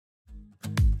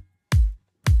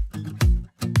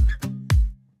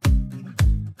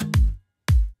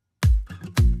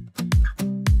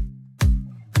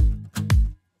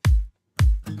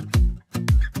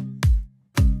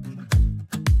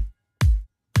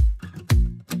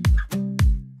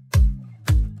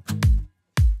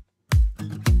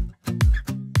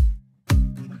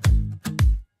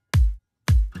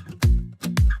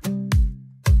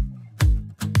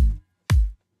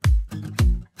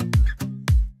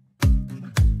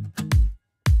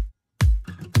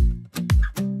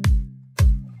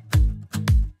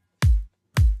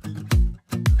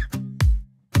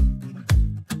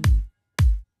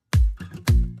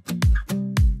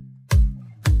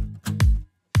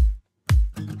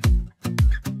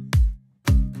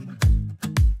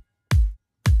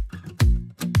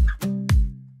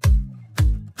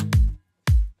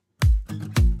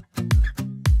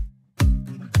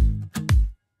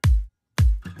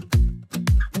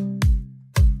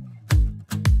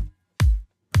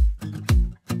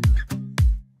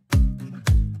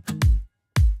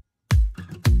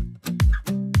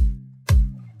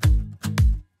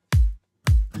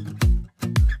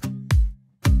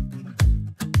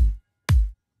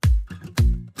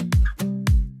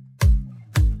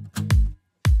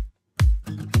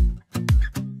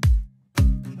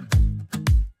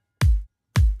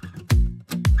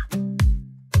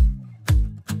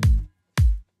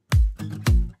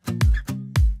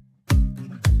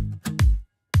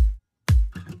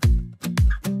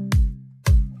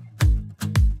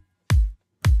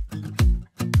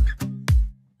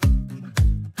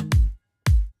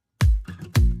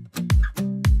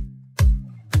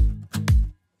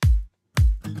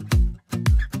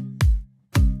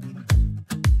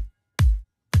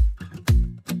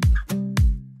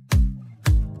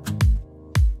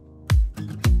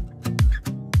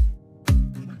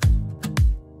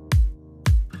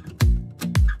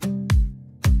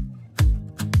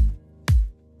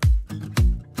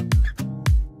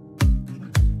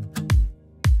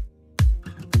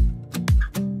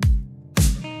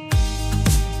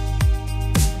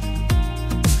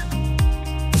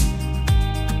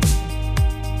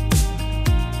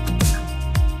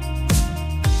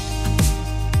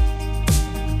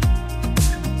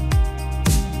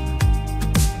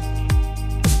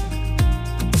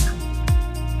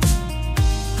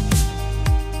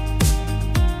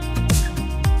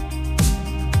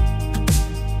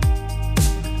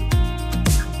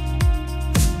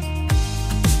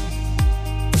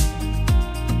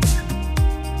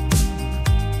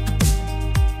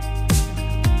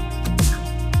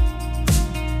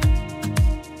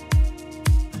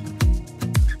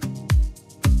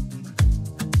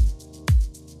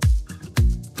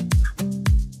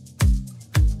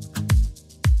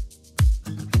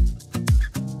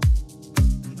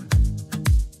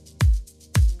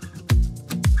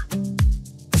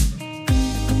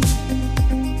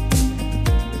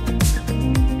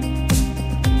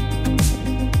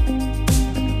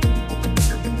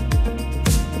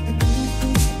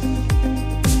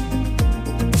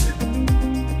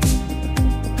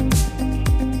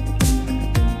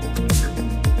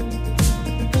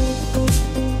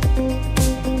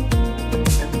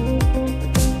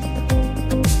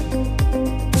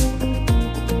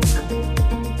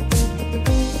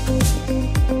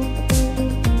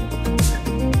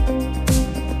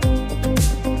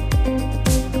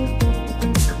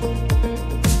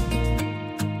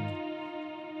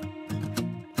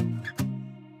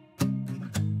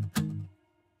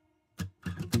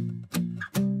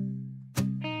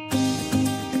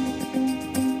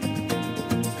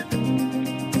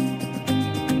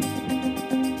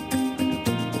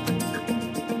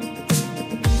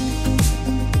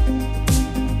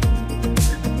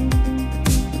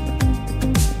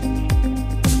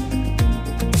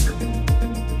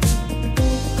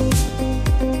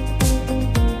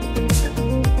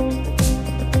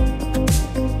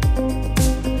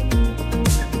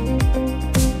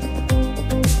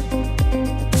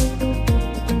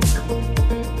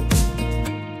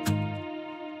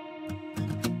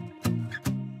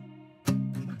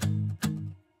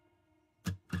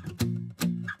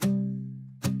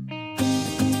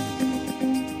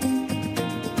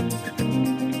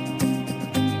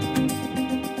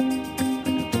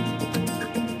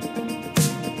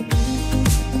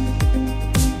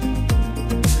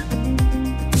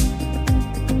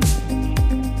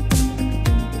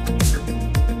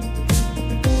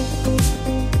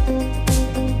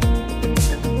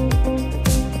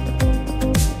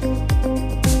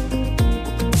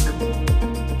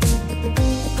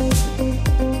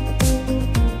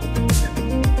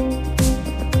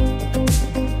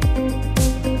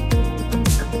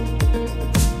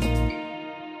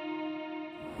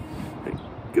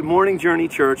Good morning, Journey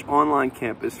Church online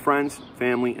campus, friends,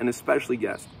 family, and especially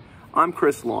guests. I'm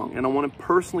Chris Long, and I want to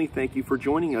personally thank you for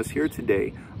joining us here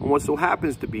today on what so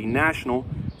happens to be National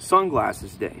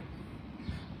Sunglasses Day.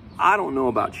 I don't know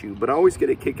about you, but I always get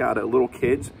a kick out of little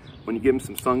kids when you give them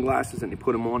some sunglasses and you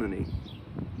put them on and they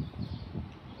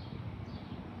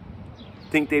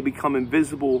think they become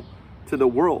invisible to the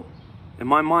world. In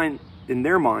my mind, in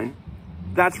their mind,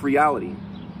 that's reality.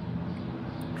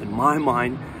 In my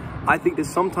mind, I think that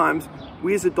sometimes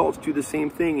we as adults do the same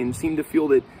thing and seem to feel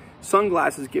that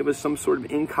sunglasses give us some sort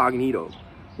of incognito,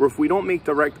 where if we don't make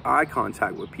direct eye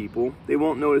contact with people, they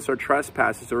won't notice our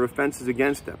trespasses or offenses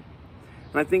against them.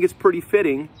 And I think it's pretty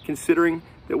fitting, considering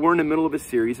that we're in the middle of a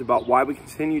series about why we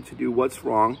continue to do what's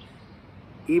wrong,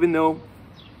 even though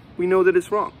we know that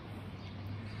it's wrong.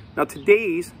 Now,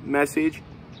 today's message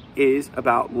is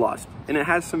about lust, and it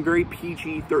has some very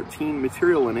PG-13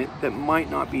 material in it that might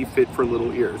not be fit for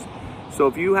little ears. So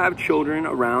if you have children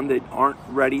around that aren't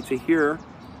ready to hear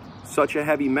such a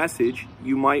heavy message,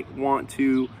 you might want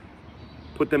to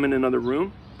put them in another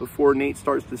room before Nate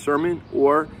starts the sermon,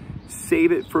 or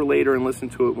save it for later and listen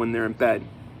to it when they're in bed.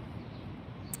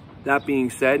 That being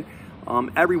said,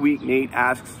 every week Nate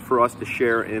asks for us to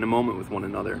share in a moment with one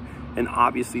another. And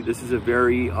obviously this is a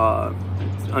very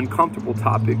uncomfortable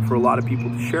topic for a lot of people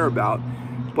to share about.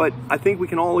 But I think we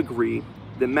can all agree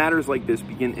that matters like this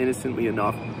begin innocently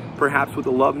enough, perhaps with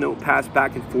a love note passed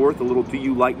back and forth, a little "do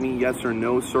you like me, yes or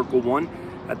no," circle one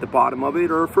at the bottom of it,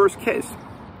 or a first kiss.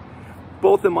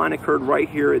 Both of mine occurred right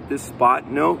here at this spot.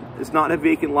 No, it's not a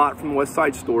vacant lot from West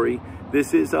Side Story.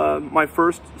 This is my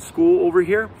first school over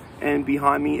here, and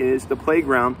behind me is the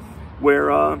playground where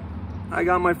I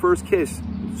got my first kiss.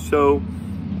 So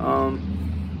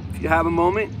if you have a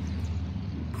moment,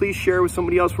 please share with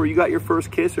somebody else where you got your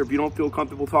first kiss, or if you don't feel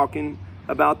comfortable talking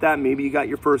about that, maybe you got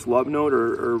your first love note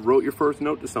or wrote your first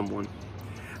note to someone.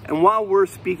 And while we're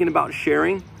speaking about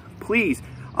sharing, please,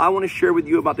 I want to share with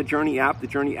you about the Journey app. The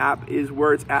Journey app is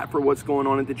where it's at for what's going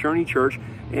on at the Journey Church.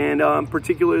 And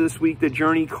particularly this week, the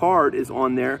Journey card is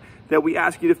on there that we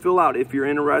ask you to fill out if you're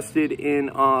interested in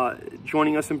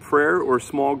joining us in prayer or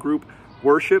small group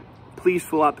worship. Please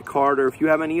fill out the card, or if you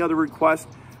have any other requests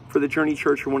for the Journey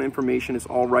Church or want information, it's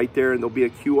all right there, and there'll be a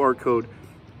QR code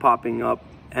popping up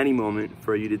any moment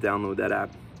for you to download that app.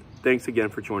 Thanks again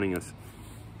for joining us.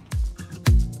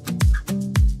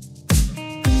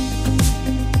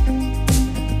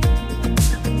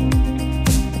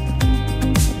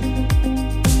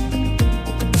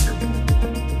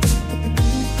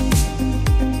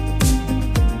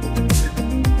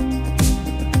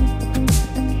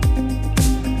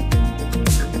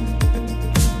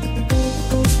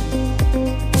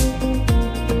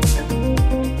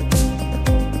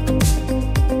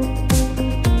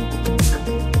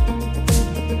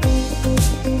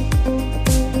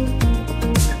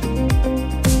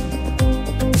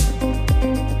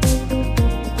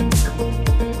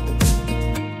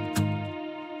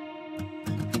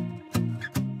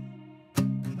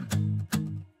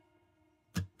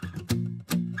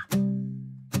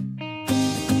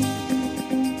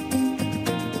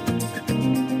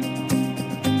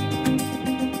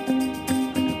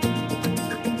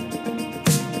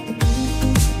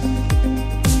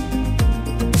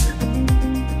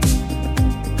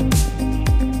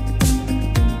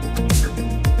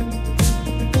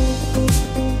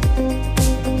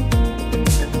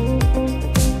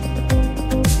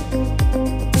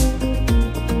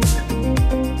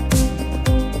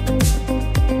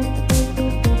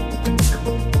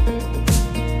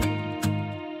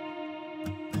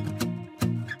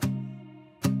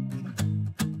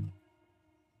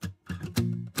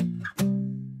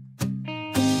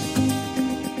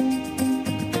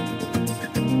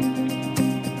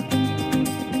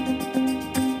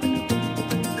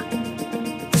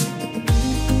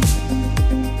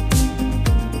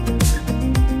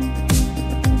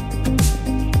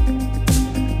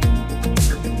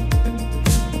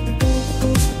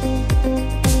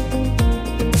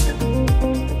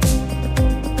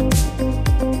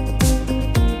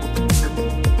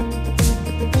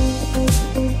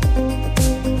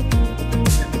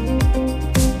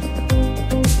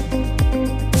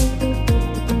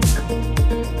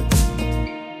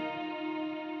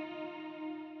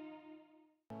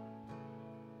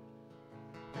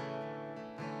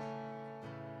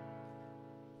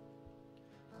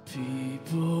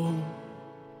 People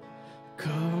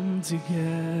come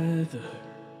together,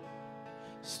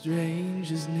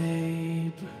 strangers,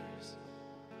 neighbors,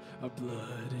 our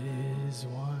blood is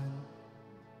one.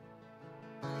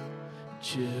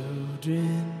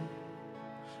 Children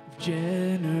of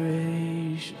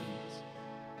generations,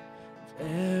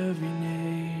 of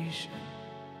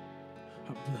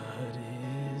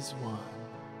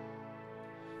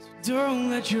Don't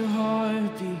let your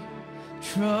heart be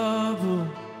troubled.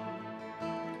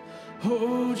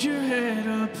 Hold your head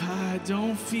up high,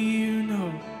 don't fear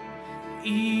no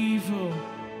evil.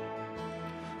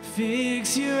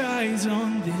 Fix your eyes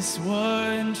on this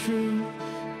one truth.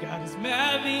 God is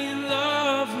madly in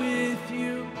love with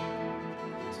you.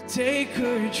 So take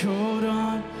courage, hold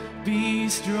on, be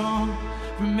strong.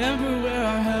 Remember where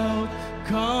our help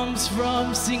comes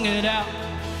from. Sing it out.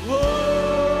 Whoa.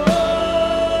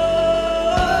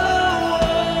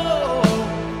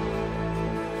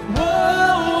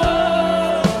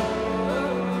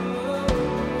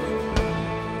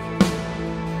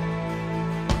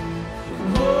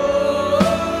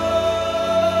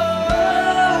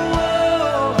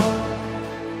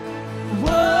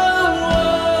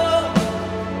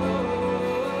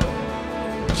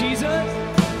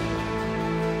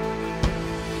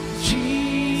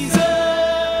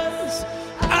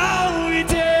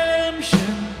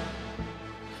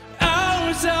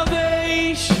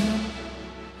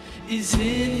 Is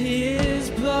in his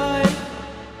blood.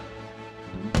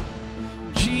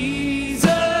 Jesus,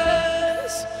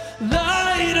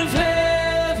 light of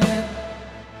heaven,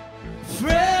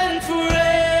 friend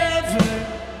forever,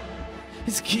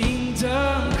 his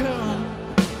kingdom come.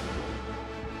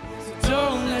 So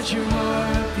don't let your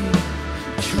heart be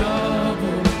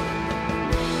troubled.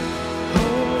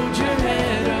 Hold your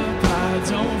head up high,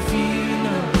 don't fear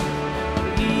no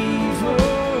evil.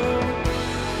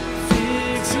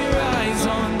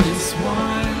 On this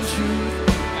one truth,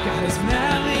 God is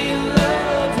madly in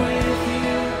love with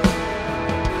you.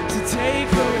 So take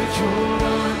courage, hold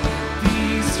on,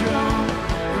 be strong.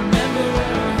 Remember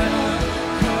where our help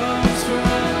comes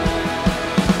from.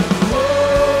 Whoa,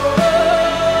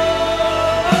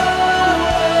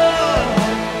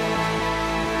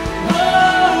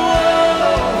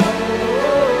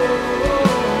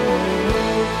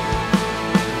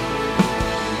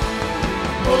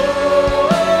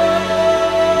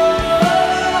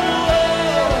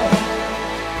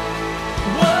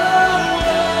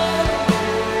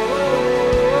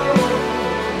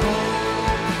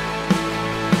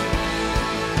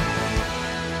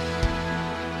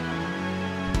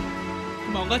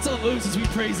 let's all lose as we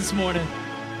praise this morning.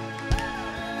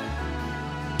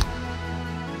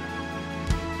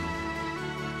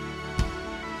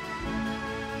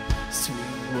 Swing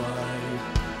wide,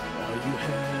 all you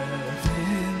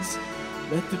heavens,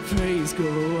 let the praise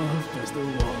go up as the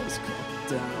walls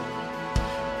come down.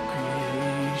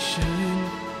 Creation,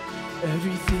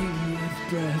 everything with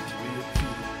breath,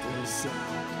 repeat the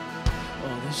sound.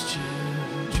 All his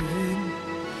children,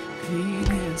 clean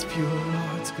hands, pure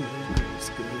hearts, good grace,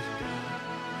 good God.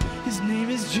 His name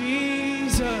is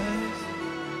Jesus.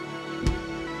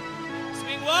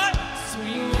 Swing what?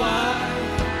 Swing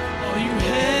wide, all you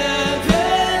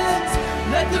heavens,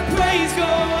 let the praise go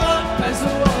up as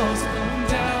the walls come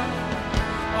down.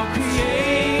 All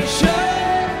creation,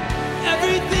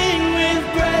 everything with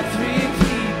breath,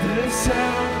 repeat the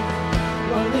sound.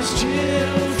 All his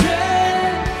children,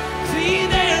 clean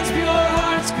hands, pure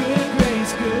hearts, good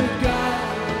grace, good God.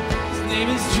 His name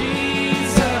is Jesus.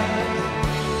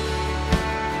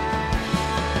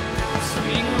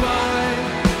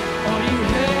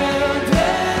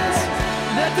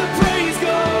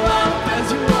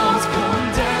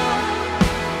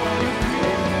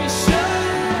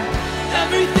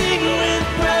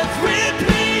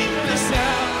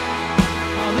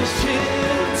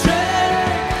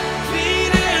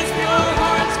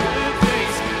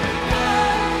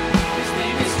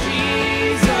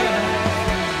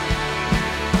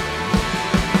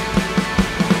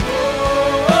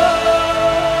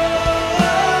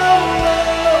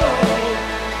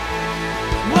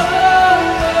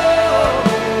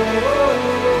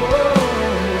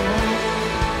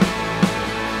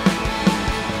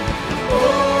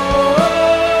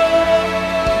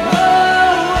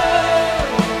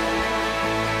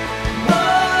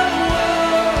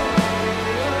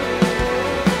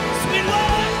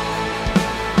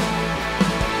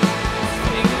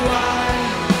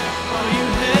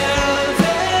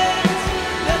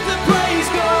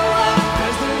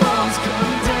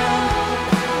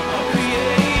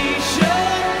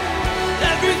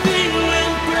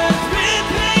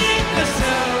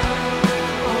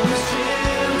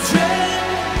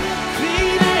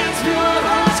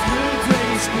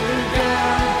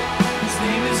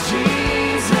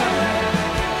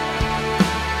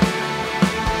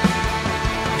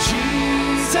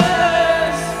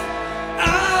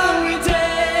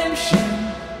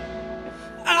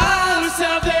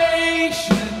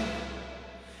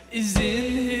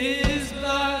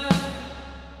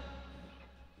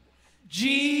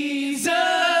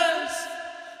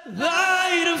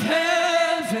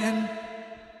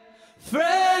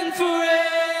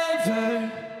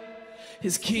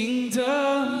 His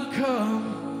kingdom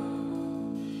come.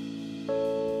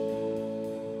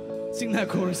 Sing that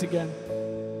chorus again.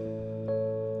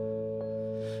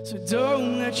 So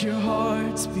don't let your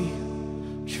hearts be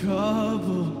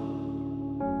troubled.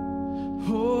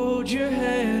 Hold your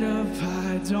head up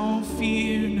high, don't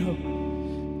fear no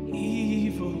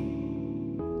evil.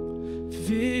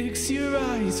 Fix your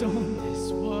eyes on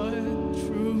this one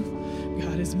truth.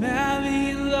 God is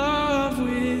madly in love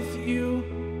with you.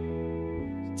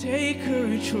 Take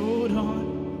courage, hold on.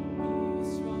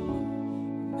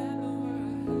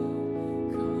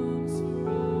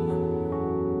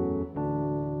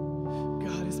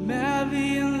 God is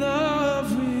madly in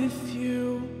love with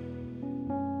you.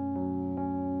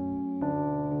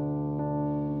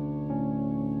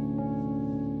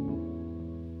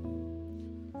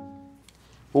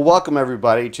 Well, welcome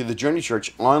everybody to the Journey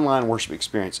Church online worship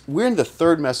experience. We're in the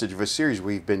third message of a series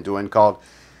we've been doing called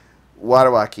Why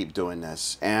Do I Keep Doing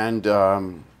This? And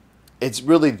it's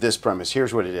really this premise.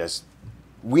 Here's what it is.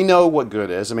 We know what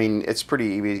good is. I mean, it's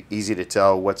pretty easy to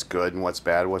tell what's good and what's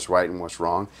bad, what's right and what's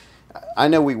wrong. I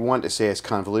know we want to say it's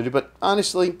convoluted, but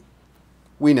honestly,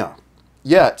 we know.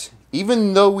 Yet,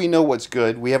 even though we know what's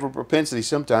good, we have a propensity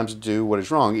sometimes to do what is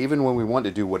wrong, even when we want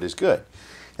to do what is good.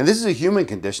 And this is a human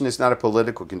condition. It's not a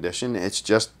political condition. It's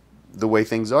just the way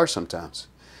things are sometimes.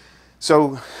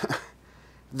 So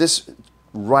this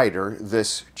writer,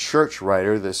 this church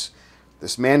writer, this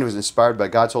man who was inspired by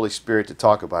God's Holy Spirit to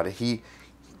talk about it,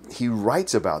 he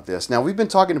writes about this. Now, we've been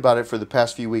talking about it for the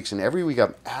past few weeks, and every week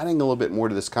I'm adding a little bit more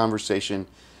to this conversation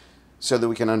so that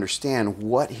we can understand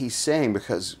what he's saying,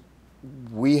 because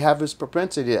we have this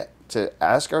propensity to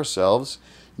ask ourselves,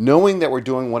 knowing that we're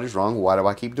doing what is wrong, why do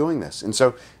I keep doing this? And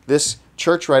so this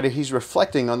church writer, he's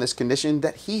reflecting on this condition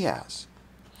that he has.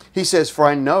 He says, for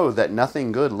I know that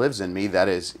nothing good lives in me, that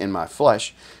is, in my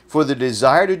flesh, for the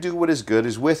desire to do what is good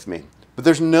is with me, but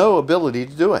there's no ability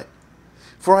to do it.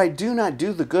 For I do not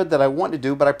do the good that I want to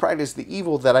do, but I practice the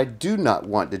evil that I do not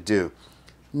want to do.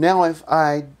 Now if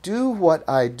I do what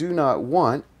I do not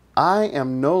want, I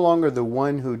am no longer the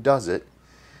one who does it,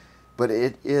 but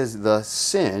it is the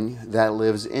sin that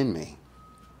lives in me.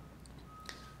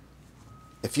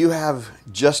 If you have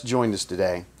just joined us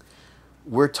today,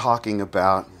 we're talking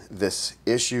about this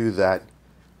issue that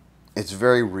it's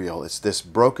very real. It's this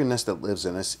brokenness that lives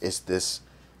in us. It's this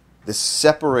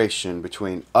separation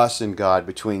between us and God,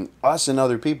 between us and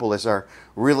other people. It's our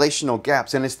relational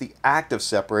gaps. And it's the act of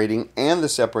separating and the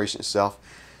separation itself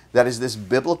that is this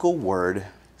biblical word,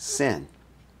 sin.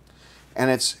 And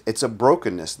it's a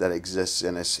brokenness that exists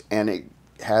in us, and it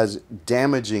has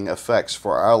damaging effects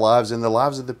for our lives and the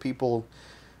lives of the people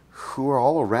who are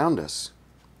all around us.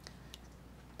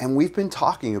 And we've been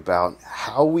talking about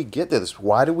how we get to this.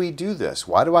 Why do we do this?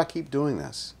 Why do I keep doing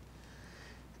this?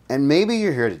 And maybe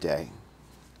you're here today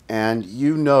and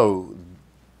you know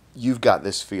you've got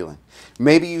this feeling.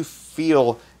 Maybe you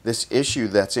feel this issue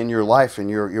that's in your life and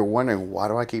you're wondering, why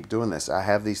do I keep doing this? I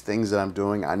have these things that I'm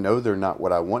doing. I know they're not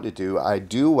what I want to do. I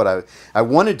do what I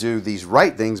want to do, these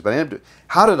right things, but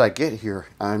how did I get here?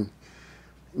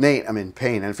 Nate, I'm in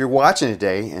pain. And if you're watching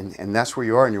today and that's where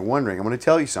you are and you're wondering, I'm going to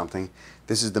tell you something.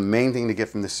 This is the main thing to get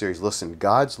from this series. Listen,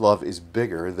 God's love is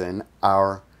bigger than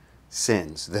our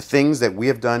sins. The things that we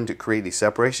have done to create these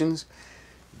separations,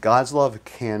 God's love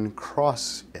can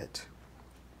cross it.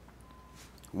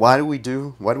 Why do we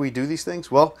do these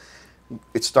things? Well,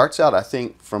 it starts out, I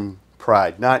think, from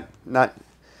pride, not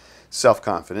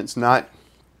self-confidence, not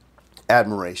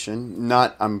admiration,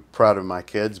 not I'm proud of my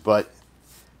kids, but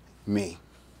me.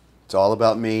 It's all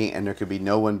about me, and there could be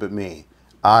no one but me.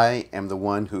 I am the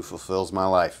one who fulfills my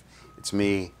life. It's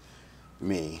me,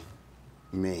 me,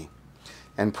 me.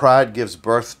 And pride gives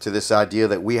birth to this idea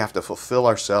that we have to fulfill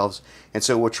ourselves. And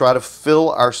so we'll try to fill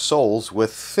our souls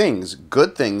with things,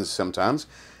 good things sometimes,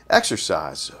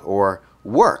 exercise or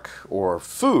work or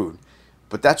food.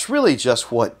 But that's really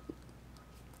just what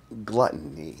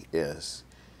gluttony is.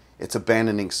 It's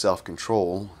abandoning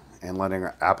self-control and letting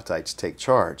our appetites take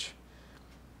charge.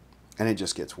 And it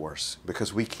just gets worse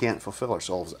because we can't fulfill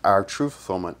ourselves. Our true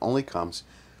fulfillment only comes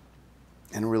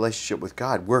in a relationship with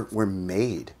God. We're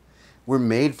made. We're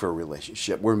made for a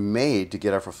relationship. We're made to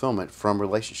get our fulfillment from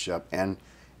relationship and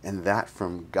that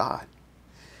from God.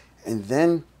 And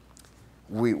then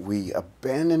we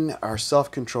abandon our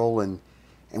self-control and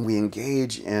we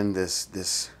engage in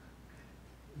this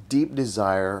deep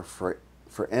desire for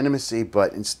intimacy,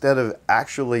 but instead of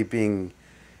actually being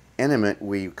intimate,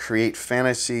 we create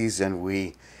fantasies and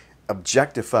we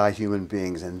objectify human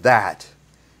beings, and that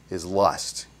is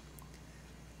lust.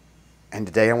 And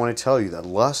today I want to tell you that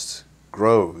lust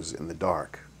grows in the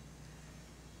dark.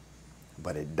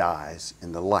 but it dies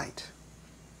in the light.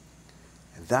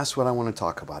 And that's what I want to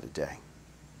talk about today.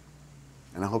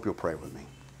 And I hope you'll pray with me.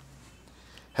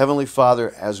 Heavenly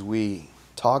Father, as we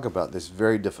talk about this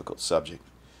very difficult subject,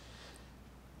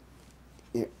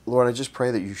 Lord, I just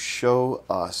pray that you show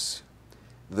us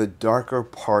the darker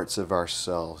parts of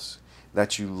ourselves,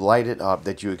 that you light it up,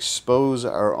 that you expose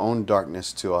our own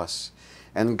darkness to us.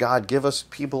 And God, give us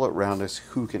people around us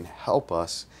who can help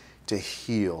us to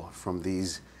heal from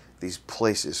these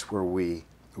places where we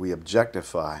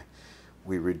objectify,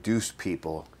 we reduce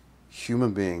people,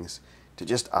 human beings, to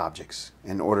just objects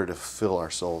in order to fill our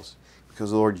souls.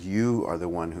 Because, Lord, you are the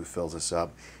one who fills us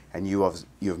up, and you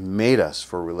have made us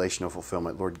for relational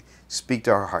fulfillment. Lord, speak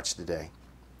to our hearts today.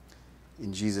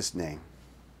 In Jesus' name,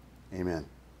 amen.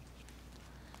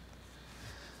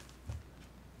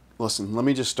 Listen, let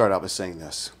me just start out by saying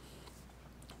this.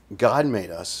 God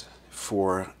made us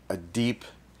for a deep,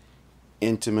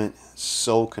 intimate,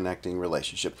 soul-connecting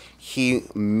relationship. He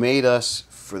made us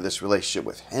for this relationship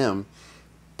with Him,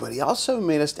 but He also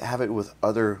made us to have it with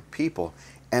other people.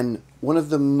 And one of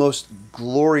the most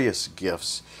glorious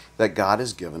gifts that God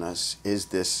has given us is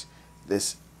this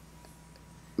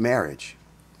marriage.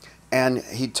 And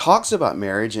He talks about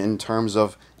marriage in terms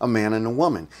of a man and a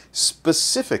woman.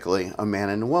 Specifically, a man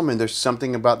and a woman. There's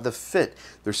something about the fit.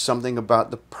 There's something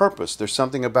about the purpose. There's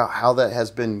something about how that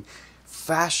has been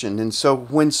fashioned. And so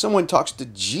when someone talks to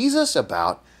Jesus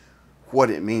about what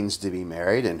it means to be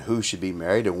married and who should be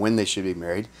married and when they should be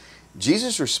married,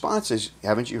 Jesus' response is,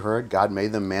 haven't you heard? God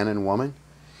made them man and woman.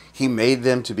 He made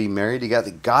them to be married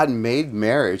together. God made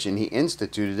marriage and He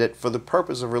instituted it for the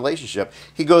purpose of relationship.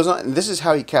 He goes on, and this is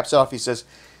how He caps off. He says,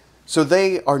 so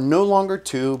they are no longer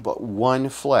two, but one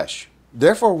flesh.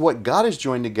 Therefore, what God has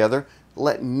joined together,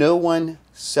 let no one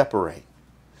separate.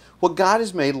 What God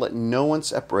has made, let no one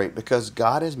separate, because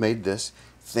God has made this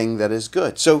thing that is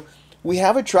good. So we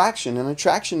have attraction, and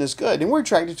attraction is good. And we're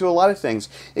attracted to a lot of things.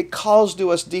 It calls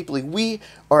to us deeply. We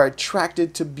are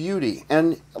attracted to beauty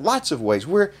in lots of ways.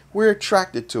 We're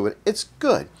attracted to it. It's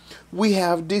good. We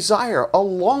have desire, a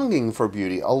longing for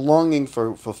beauty, a longing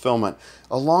for fulfillment,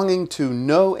 a longing to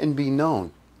know and be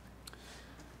known.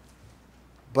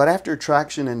 But after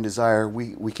attraction and desire,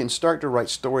 we can start to write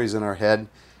stories in our head,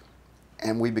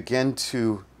 and we begin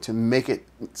to make it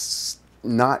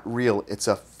not real. It's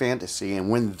a fantasy. And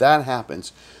when that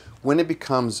happens, when it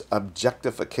becomes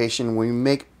objectification, when we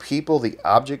make people the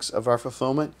objects of our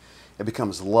fulfillment, it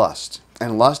becomes lust.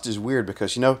 And lust is weird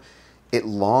because, it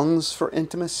longs for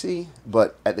intimacy,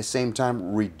 but at the same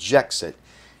time rejects it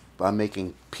by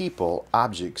making people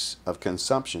objects of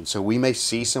consumption. So we may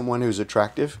see someone who's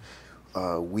attractive,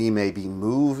 we may be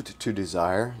moved to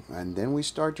desire, and then we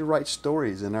start to write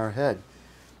stories in our head.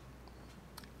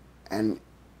 And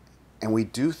we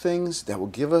do things that will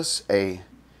give us an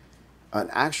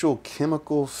actual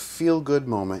chemical feel-good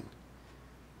moment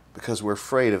because we're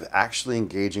afraid of actually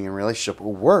engaging in a relationship.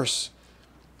 Or worse,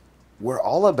 we're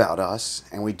all about us,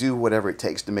 and we do whatever it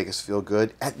takes to make us feel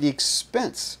good at the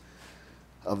expense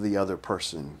of the other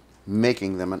person,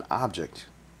 making them an object.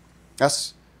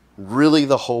 That's really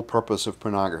the whole purpose of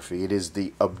pornography. It is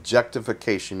the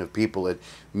objectification of people. It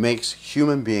makes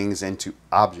human beings into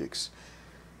objects.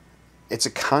 It's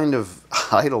a kind of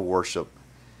idol worship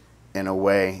in a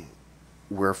way.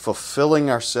 We're fulfilling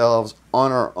ourselves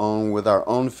on our own with our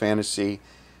own fantasy,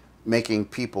 making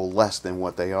people less than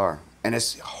what they are. And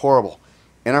it's horrible.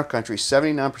 In our country,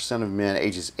 79% of men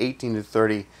ages 18 to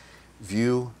 30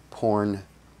 view porn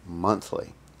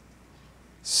monthly.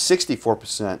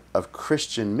 64% of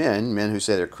Christian men who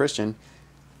say they're Christian,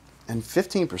 and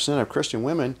 15% of Christian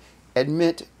women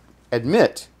admit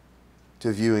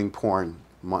to viewing porn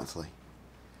monthly.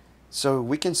 So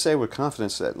we can say with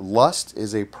confidence that lust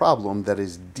is a problem that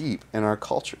is deep in our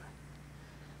culture.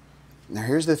 Now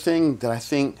here's the thing that I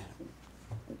think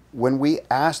when we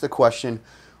ask the question,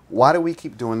 why do we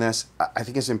keep doing this? I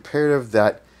think it's imperative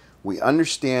that we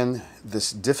understand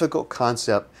this difficult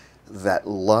concept that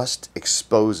lust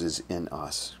exposes in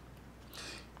us.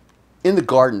 In the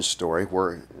garden story,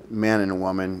 where man and a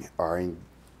woman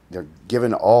they're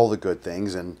given all the good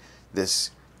things, and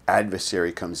this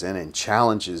adversary comes in and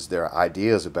challenges their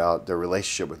ideas about their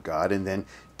relationship with God, and then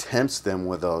tempts them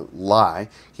with a lie.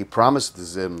 He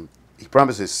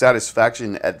promises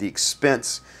satisfaction at the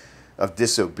expense of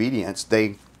disobedience.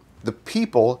 The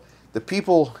people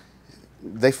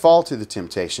they fall to the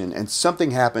temptation, and something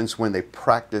happens when they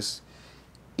practice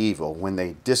evil, when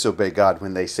they disobey God,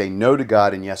 when they say no to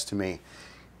God and yes to me.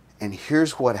 And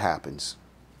here's what happens.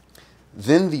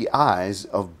 Then the eyes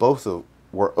of both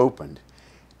were opened,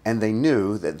 and they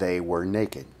knew that they were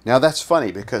naked. Now that's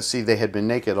funny because, see, they had been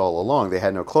naked all along. They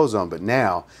had no clothes on, but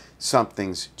now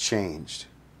something's changed.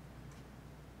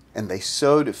 And they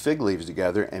sewed fig leaves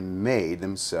together and made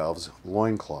themselves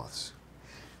loincloths.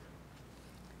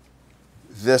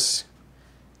 This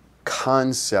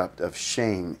concept of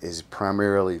shame is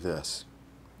primarily this: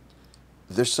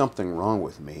 there's something wrong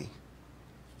with me,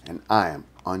 and I am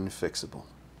unfixable.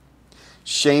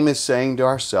 Shame is saying to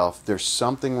ourselves, there's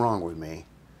something wrong with me,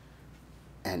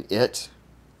 and it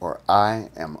or I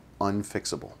am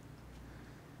unfixable.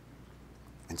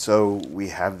 And so we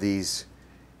have these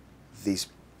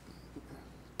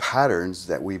patterns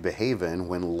that we behave in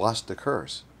when lust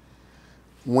occurs.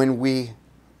 When we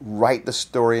write the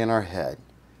story in our head,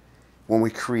 when we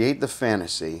create the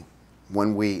fantasy,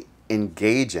 when we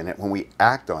engage in it, when we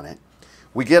act on it,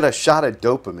 we get a shot of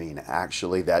dopamine,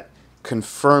 actually, that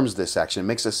confirms this action. It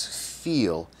makes us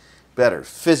feel better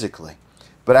physically.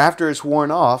 But after it's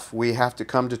worn off, we have to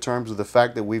come to terms with the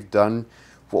fact that we've done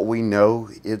what we know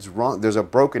is wrong. There's a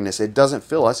brokenness. It doesn't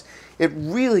fill us. It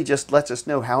really just lets us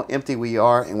know how empty we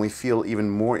are, and we feel even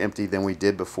more empty than we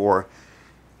did before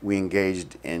we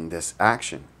engaged in this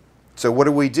action. So what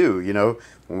do?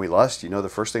 When we lust, the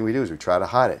first thing we do is we try to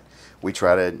hide it. We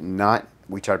try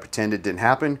to pretend it didn't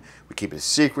happen. We keep it a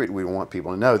secret. We don't want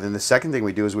people to know. Then the second thing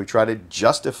we do is we try to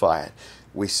justify it.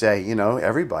 We say,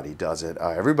 everybody does it.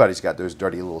 Everybody's got those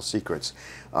dirty little secrets.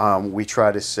 We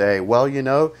try to say,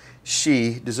 well,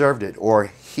 she deserved it or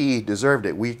he deserved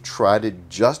it. We try to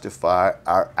justify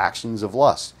our actions of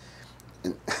lust.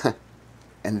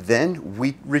 And then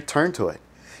we return to it.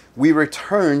 We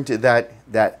return to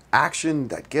that action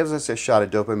that gives us a shot of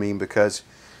dopamine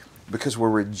because we're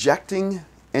rejecting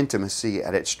intimacy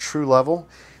at its true level.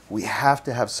 We have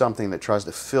to have something that tries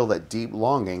to fill that deep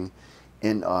longing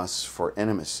in us for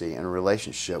intimacy and a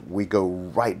relationship. We go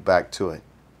right back to it.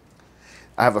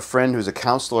 I have a friend who's a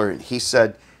counselor, and he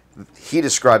said he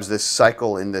describes this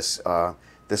cycle in this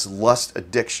lust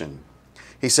addiction.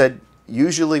 He said,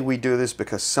 usually we do this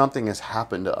because something has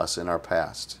happened to us in our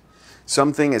past.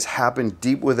 Something has happened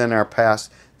deep within our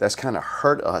past that's kind of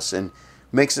hurt us and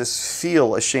makes us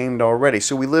feel ashamed already.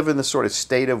 So we live in this sort of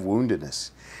state of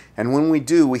woundedness. And when we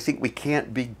do, we think we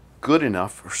can't be good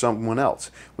enough for someone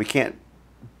else. We can't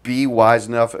be wise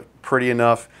enough, pretty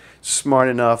enough, smart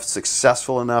enough,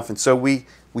 successful enough. And so we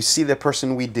see the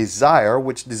person we desire,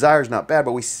 which desire is not bad,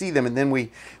 but we see them and then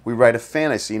we write a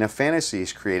fantasy, and a fantasy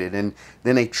is created. And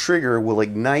then a trigger will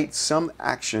ignite some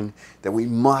action that we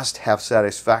must have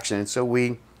satisfaction. And so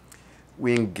we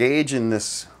engage in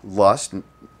this lust,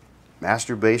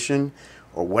 masturbation,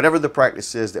 or whatever the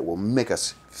practice is that will make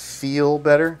us feel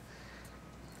better.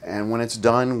 And when it's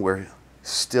done, we're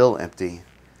still empty,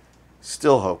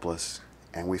 still hopeless,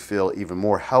 and we feel even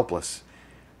more helpless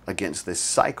against this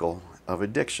cycle of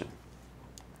addiction.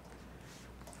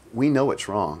 We know it's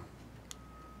wrong,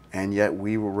 and yet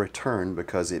we will return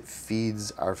because it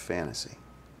feeds our fantasy.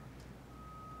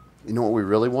 You know what we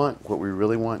really want? What we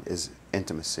really want is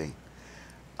intimacy.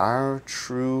 Our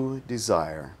true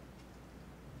desire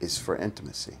is for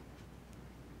intimacy.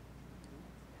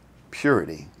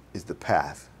 Purity is the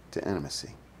path to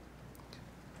intimacy.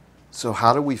 So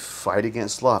how do we fight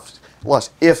against lust?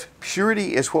 If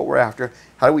purity is what we're after,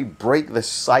 how do we break this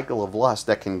cycle of lust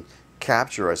that can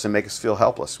capture us and make us feel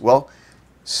helpless? Well,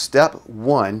 step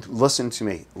one, listen to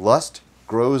me. Lust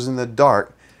grows in the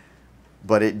dark,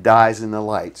 but it dies in the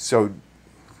light. So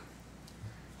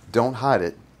don't hide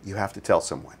it. You have to tell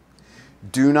someone.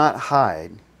 Do not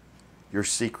hide your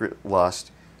secret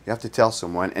lust. You have to tell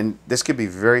someone. And this could be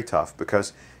very tough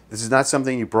because this is not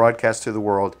something you broadcast to the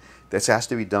world. This has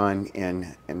to be done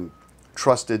in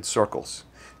trusted circles.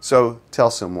 So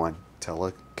tell someone, tell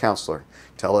a counselor,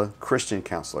 tell a Christian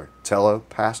counselor, tell a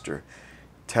pastor,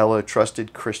 tell a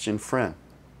trusted Christian friend.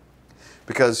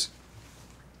 Because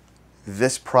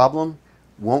this problem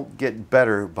won't get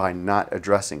better by not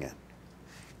addressing it.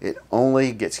 It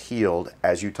only gets healed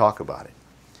as you talk about it.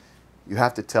 You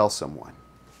have to tell someone.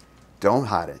 Don't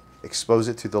hide it. Expose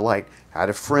it to the light. I had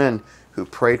a friend who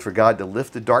prayed for God to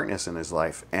lift the darkness in his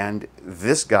life, and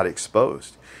this got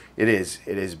exposed. It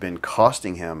has been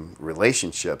costing him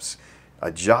relationships, a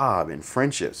job, and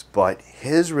friendships, but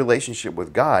his relationship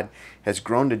with God has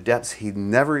grown to depths he'd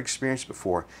never experienced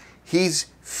before. He's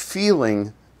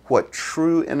feeling what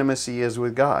true intimacy is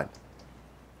with God.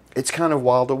 It's kind of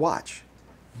wild to watch.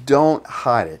 Don't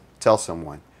hide it. Tell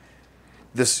someone.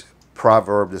 This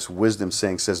proverb, this wisdom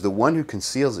saying says, the one who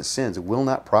conceals his sins will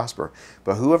not prosper,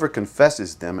 but whoever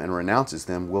confesses them and renounces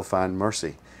them will find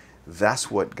mercy.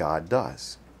 That's what God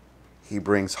does. He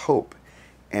brings hope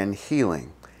and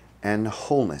healing and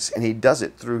wholeness. And he does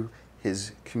it through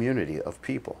his community of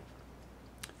people.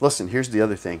 Listen, here's the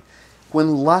other thing.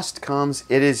 When lust comes,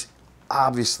 it is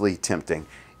obviously tempting.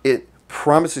 It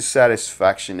promises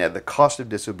satisfaction at the cost of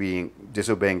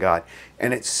disobeying God.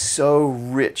 And it's so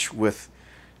rich with,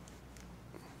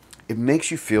 it makes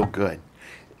you feel good.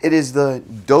 It is the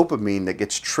dopamine that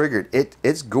gets triggered.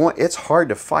 It's hard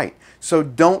to fight. So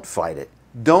don't fight it.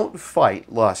 Don't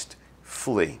fight lust.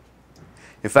 Flee.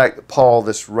 In fact, Paul,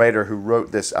 this writer who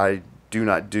wrote this, I do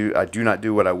not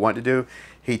do what I want to do,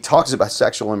 he talks about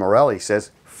sexual immorality. He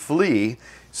says, flee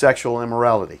sexual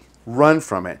immorality. Run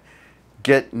from it.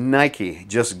 Get Nike.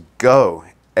 Just go.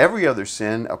 Every other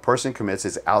sin a person commits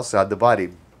is outside the body.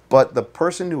 But the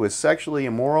person who is sexually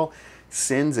immoral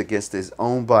sins against his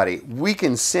own body. We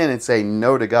can sin and say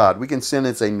no to God. We can sin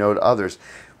and say no to others.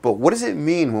 But what does it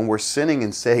mean when we're sinning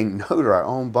and saying no to our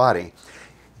own body?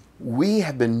 We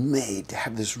have been made to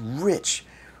have this rich,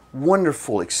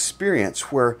 wonderful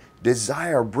experience where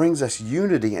desire brings us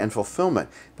unity and fulfillment.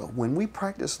 But when we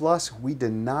practice lust, we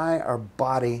deny our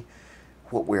body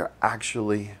what we're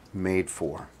actually made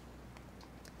for.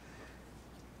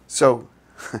 So,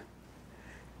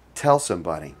 tell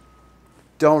somebody.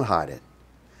 Don't hide it.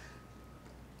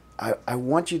 I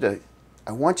want you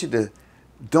to,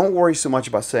 don't worry so much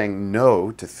about saying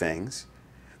no to things.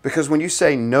 Because when you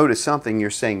say no to something, you're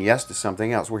saying yes to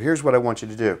something else. Well, here's what I want you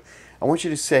to do. I want you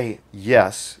to say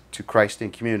yes to Christ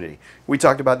in community. We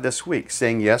talked about this week,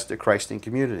 saying yes to Christ in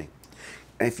community.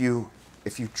 And if you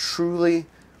truly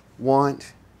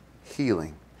want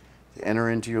healing to enter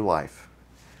into your life,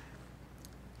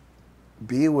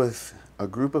 be with a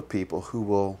group of people who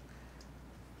will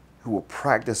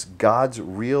practice God's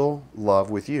real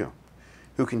love with you,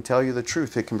 who can tell you the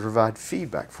truth, who can provide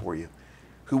feedback for you,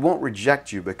 who won't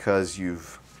reject you because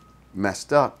you've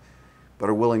messed up, but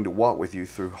are willing to walk with you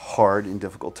through hard and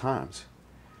difficult times.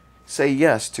 Say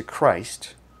yes to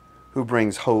Christ, who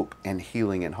brings hope and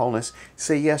healing and wholeness.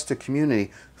 Say yes to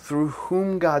community, through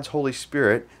whom God's Holy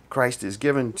Spirit, Christ is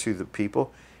given to the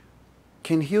people,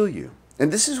 can heal you.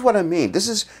 And this is what I mean. This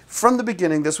is, from the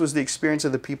beginning, this was the experience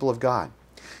of the people of God.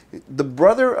 The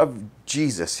brother of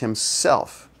Jesus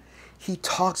himself, he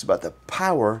talks about the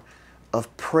power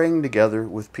of praying together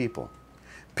with people.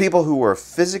 People who are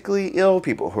physically ill,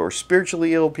 people who are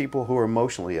spiritually ill, people who are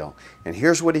emotionally ill. And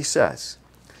here's what he says.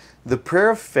 The prayer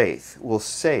of faith will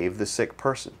save the sick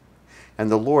person, and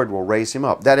the Lord will raise him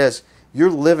up. That is, you're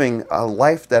living a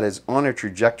life that is on a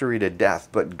trajectory to death,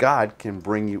 but God can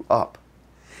bring you up.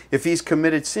 If he's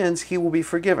committed sins, he will be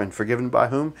forgiven. Forgiven by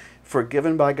whom?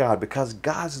 Forgiven by God, because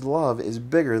God's love is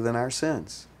bigger than our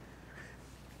sins.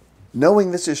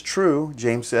 Knowing this is true,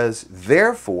 James says,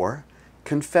 therefore,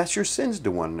 confess your sins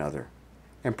to one another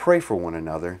and pray for one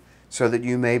another so that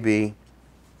you may be,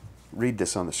 read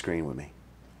this on the screen with me,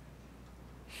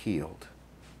 healed.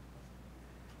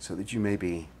 So that you may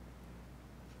be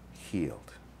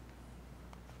healed.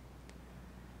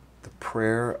 The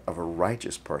prayer of a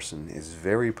righteous person is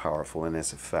very powerful in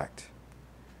its effect.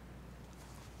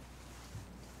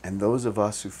 And those of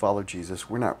us who follow Jesus,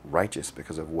 we're not righteous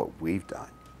because of what we've done.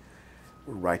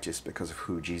 We're righteous because of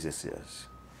who Jesus is.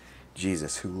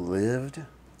 Jesus, who lived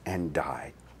and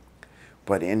died,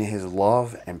 but in his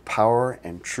love and power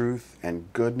and truth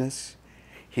and goodness,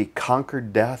 he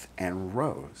conquered death and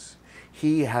rose.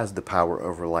 He has the power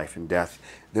over life and death.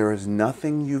 There is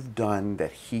nothing you've done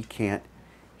that he can't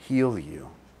heal you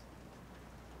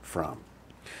from.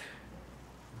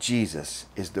 Jesus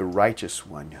is the righteous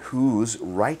one whose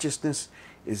righteousness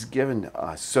is given to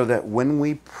us, so that when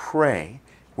we pray,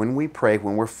 when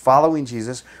we're following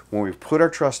Jesus, when we put our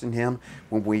trust in him,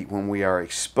 when we are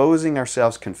exposing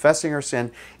ourselves, confessing our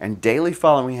sin, and daily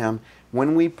following him,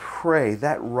 when we pray,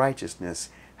 that righteousness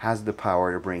has the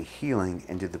power to bring healing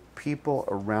into the people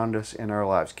around us in our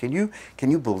lives. Can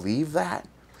you believe that?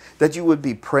 That you would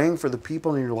be praying for the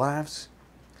people in your lives?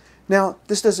 Now,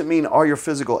 this doesn't mean all your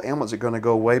physical ailments are going to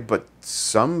go away, but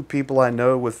some people I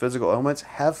know with physical ailments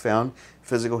have found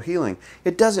physical healing.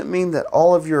 It doesn't mean that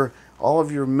all of your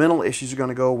mental issues are going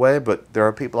to go away, but there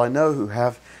are people I know who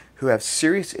have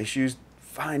serious issues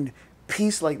find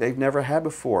peace like they've never had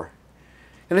before.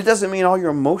 And it doesn't mean all your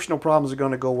emotional problems are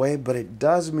going to go away, but it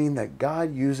does mean that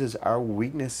God uses our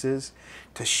weaknesses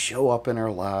to show up in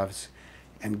our lives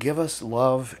and give us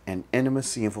love and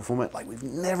intimacy and fulfillment like we've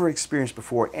never experienced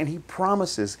before. And he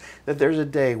promises that there's a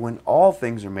day when all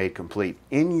things are made complete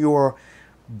in your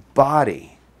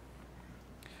body.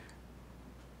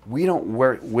 We don't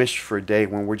wish for a day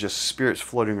when we're just spirits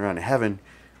floating around in heaven,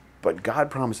 but God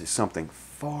promises something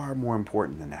far more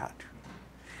important than that.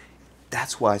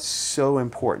 That's why it's so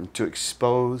important to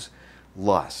expose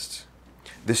lust,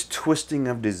 this twisting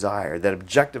of desire that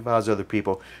objectifies other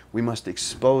people. We must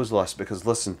expose lust because,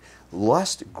 listen,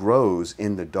 lust grows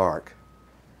in the dark,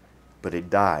 but it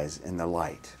dies in the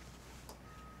light.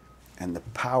 And the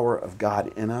power of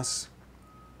God in us,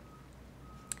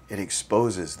 it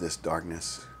exposes this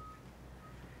darkness.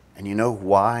 And you know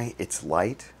why it's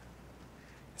light?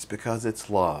 It's because it's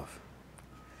love.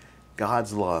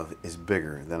 God's love is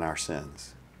bigger than our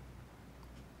sins.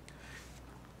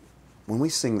 When we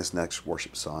sing this next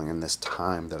worship song in this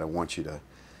time that I want you to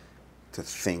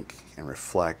think and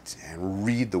reflect and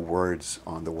read the words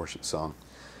on the worship song,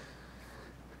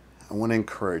 I want to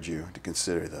encourage you to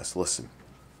consider this. Listen,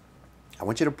 I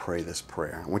want you to pray this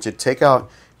prayer. I want you to take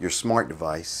out your smart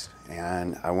device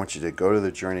and I want you to go to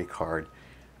the Journey card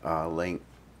link.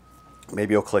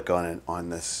 Maybe you'll click on it on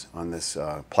this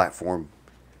platform.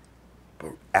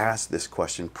 But ask this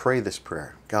question, pray this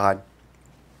prayer. God,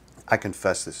 I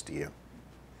confess this to you.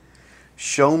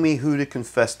 Show me who to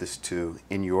confess this to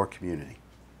in your community.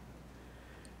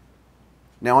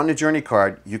 Now on the Journey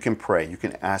card, you can pray. You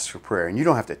can ask for prayer. And you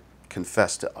don't have to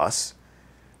confess to us,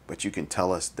 but you can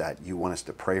tell us that you want us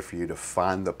to pray for you to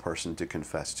find the person to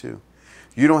confess to.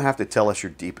 You don't have to tell us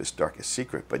your deepest, darkest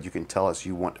secret, but you can tell us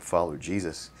you want to follow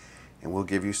Jesus, and we'll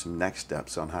give you some next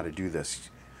steps on how to do this.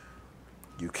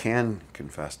 You can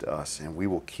confess to us, and we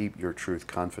will keep your truth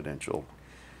confidential,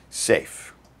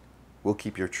 safe. We'll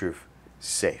keep your truth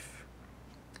safe.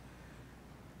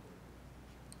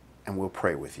 And we'll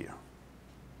pray with you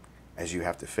as you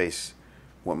have to face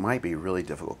what might be really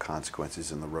difficult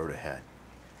consequences in the road ahead.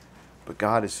 But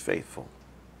God is faithful.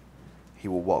 He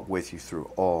will walk with you through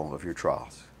all of your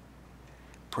trials.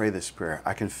 Pray this prayer.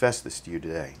 I confess this to you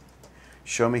today.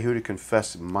 Show me who to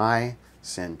confess my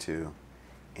sin to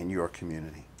in your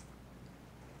community.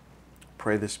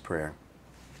 Pray this prayer.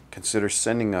 Consider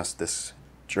sending us this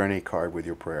Journey card with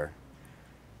your prayer.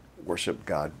 Worship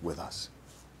God with us.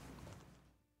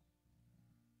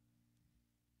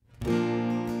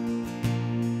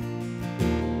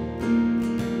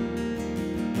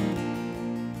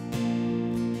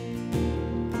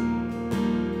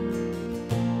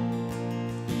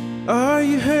 Are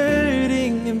you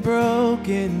hurting and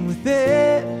broken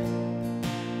within?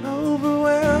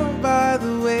 Overwhelmed by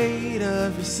the weight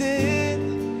of your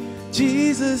sin?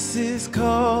 Jesus is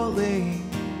calling.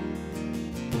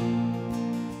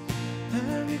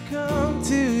 Have you come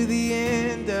to the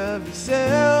end of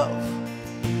yourself?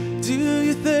 Do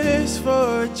you thirst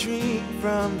for a drink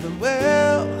from the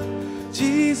well?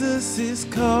 Jesus is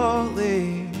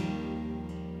calling.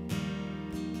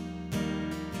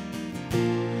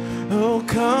 Oh,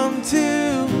 come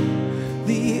to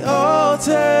the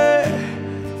altar.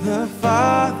 The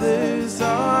Father's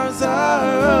arms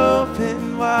are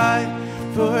open wide.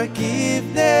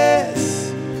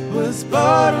 Forgiveness was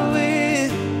bought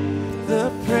with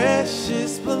the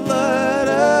precious blood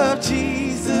of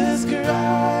Jesus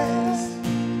Christ.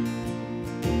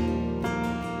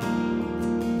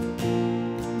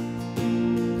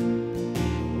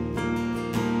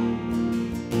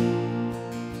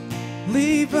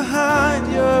 Leave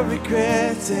behind your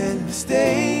regrets and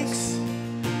mistakes.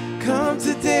 Come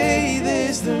today,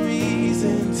 there's no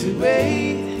reason to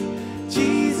wait.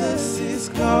 Jesus is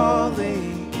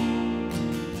calling.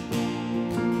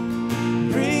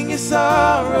 Bring your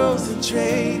sorrows and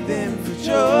trade them for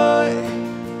joy.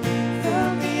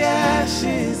 From the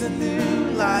ashes a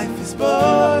new life is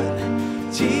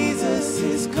born. Jesus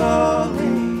is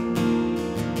calling.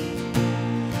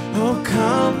 Oh,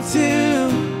 come to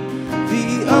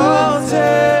the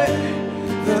altar.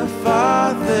 The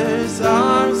Father's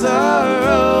arms are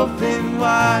open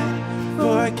wide.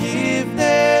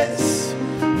 Forgiveness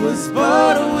was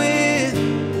bought with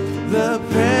the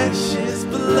precious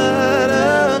blood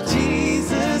of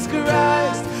Jesus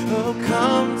Christ. Oh,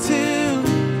 come to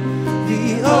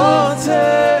the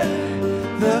altar.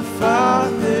 The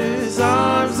Father's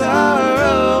arms are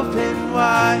open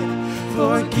wide.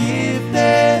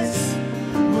 Forgiveness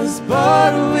was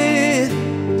bought with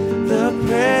the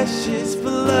precious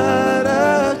blood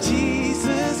of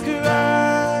Jesus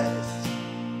Christ.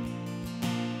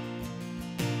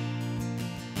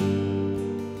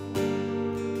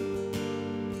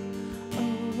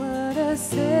 Oh, what a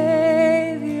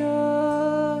Savior.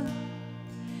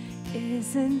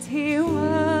 Isn't He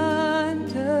wonderful?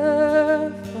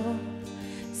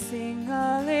 Sing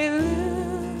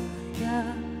hallelujah.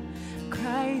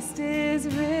 Christ is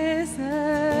risen.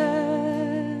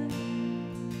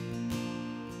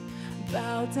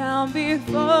 Bow down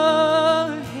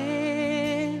before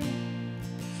Him,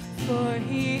 for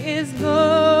He is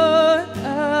Lord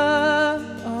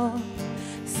of all.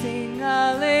 Sing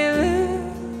hallelujah.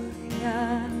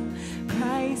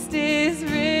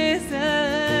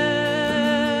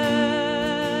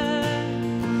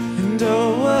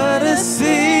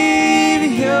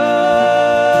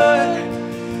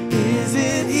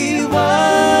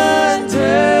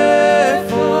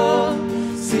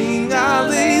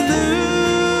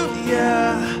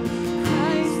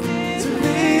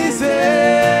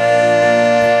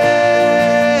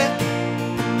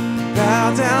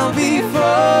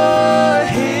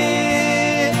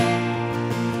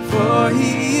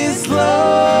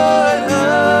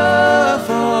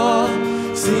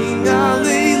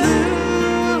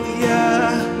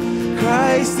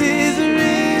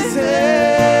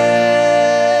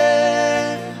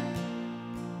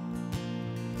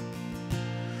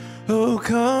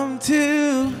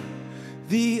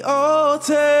 the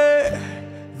altar.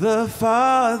 The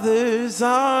Father's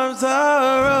arms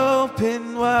are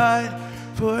open wide.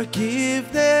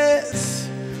 Forgiveness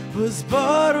was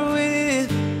bought with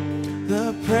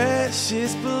the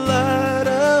precious blood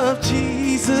of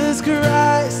Jesus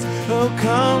Christ. Oh,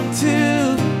 come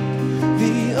to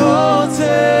the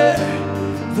altar.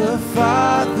 The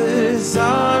Father's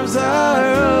arms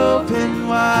are open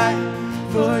wide.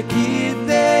 Forgiveness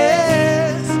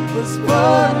was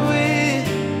bought with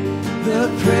the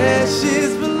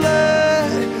precious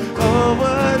blood. Oh,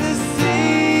 what a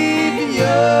Savior.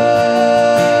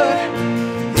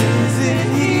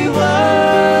 Isn't He wonderful?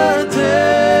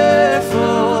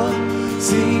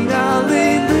 Sing hallelujah.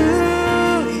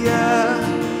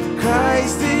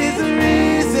 Christ is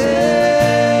risen.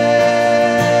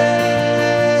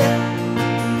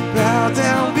 Bow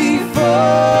down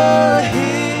before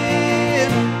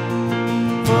Him,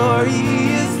 for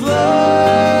He is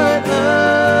Lord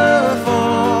of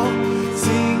all.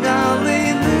 Sing hallelujah.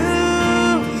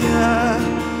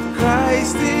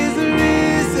 Christ is risen.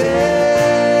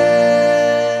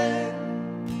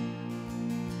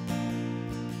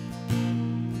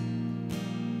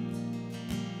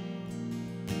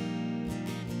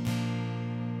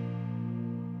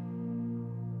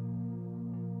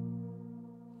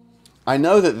 I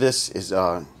know that this is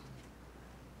a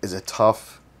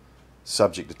tough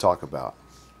subject to talk about,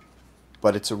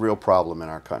 but it's a real problem in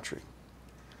our country.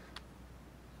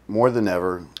 More than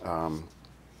ever,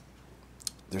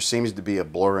 there seems to be a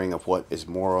blurring of what is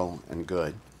moral and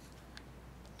good,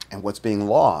 and what's being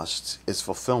lost is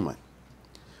fulfillment.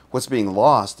 What's being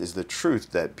lost is the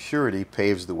truth that purity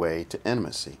paves the way to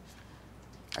intimacy.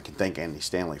 I can thank Andy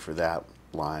Stanley for that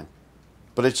line,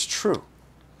 but it's true.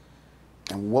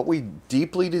 And what we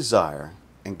deeply desire,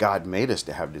 and God made us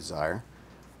to have desire,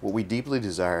 what we deeply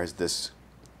desire is this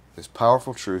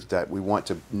powerful truth that we want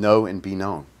to know and be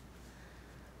known.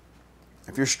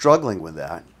 If you're struggling with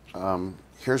that,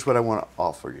 here's what I want to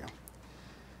offer you.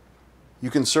 You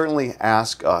can certainly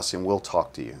ask us and we'll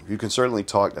talk to you. You can certainly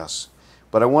talk to us.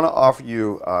 But I want to offer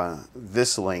you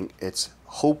this link. It's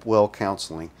Hopewell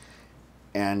Counseling,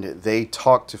 and they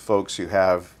talk to folks who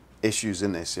have issues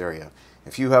in this area.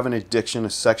 If you have an addiction,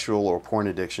 a sexual or porn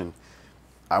addiction,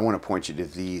 I want to point you to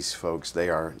these folks. They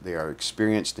are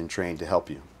experienced and trained to help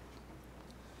you.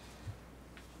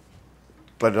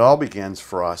 But it all begins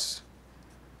for us.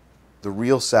 The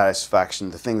real satisfaction,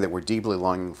 the thing that we're deeply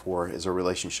longing for, is a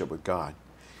relationship with God.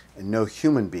 And no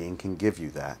human being can give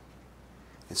you that.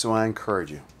 And so I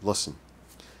encourage you, listen.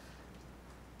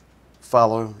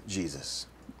 Follow Jesus.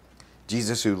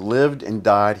 Jesus, who lived and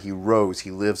died, He rose, He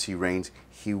lives, He reigns.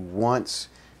 He wants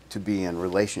to be in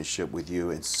relationship with you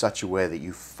in such a way that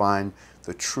you find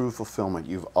the true fulfillment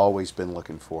you've always been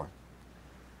looking for.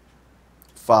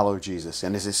 Follow Jesus.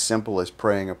 And it's as simple as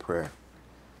praying a prayer.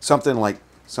 Something like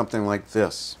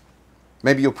this.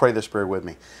 Maybe you'll pray this prayer with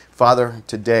me. Father,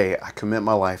 today I commit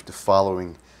my life to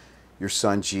following your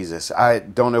Son Jesus. I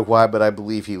don't know why, but I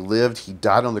believe He lived, He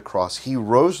died on the cross, He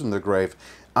rose from the grave.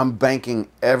 I'm banking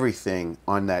everything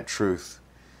on that truth,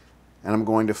 and I'm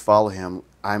going to follow Him.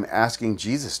 I'm asking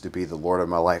Jesus to be the Lord of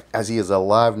my life as He is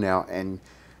alive now, and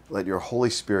let your Holy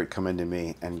Spirit come into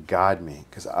me and guide me,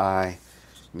 because I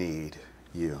need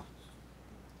you.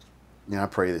 Now I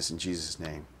pray this in Jesus'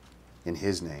 name, in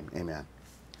His name, amen.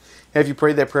 Hey, if you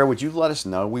prayed that prayer, would you let us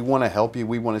know? We want to help you.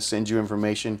 We want to send you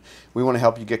information. We want to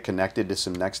help you get connected to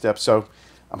some next steps. So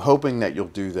I'm hoping that you'll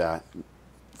do that.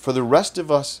 For the rest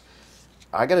of us,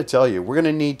 I got to tell you, we're going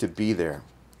to need to be there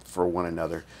for one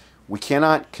another. We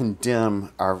cannot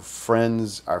condemn our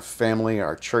friends, our family,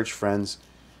 our church friends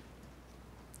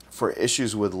for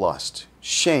issues with lust.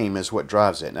 Shame is what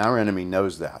drives it, and our enemy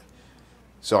knows that.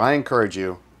 So I encourage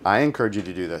you to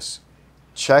do this.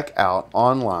 Check out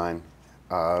online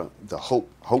the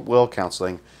Hopewell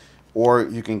Counseling, or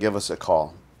you can give us a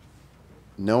call.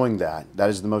 Knowing that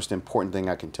is the most important thing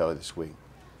I can tell you this week.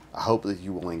 I hope that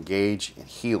you will engage in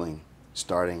healing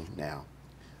starting now.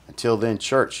 Until then,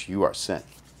 church, you are sent.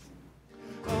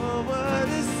 Oh, what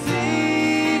a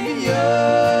Savior.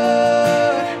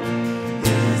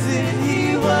 Isn't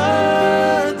He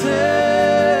wonderful?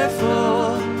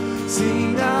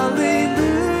 Sing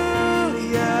hallelujah.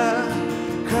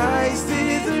 Christ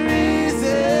is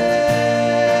risen.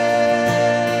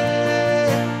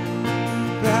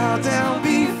 Bow down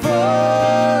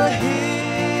before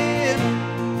Him,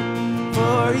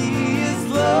 for He is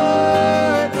Lord.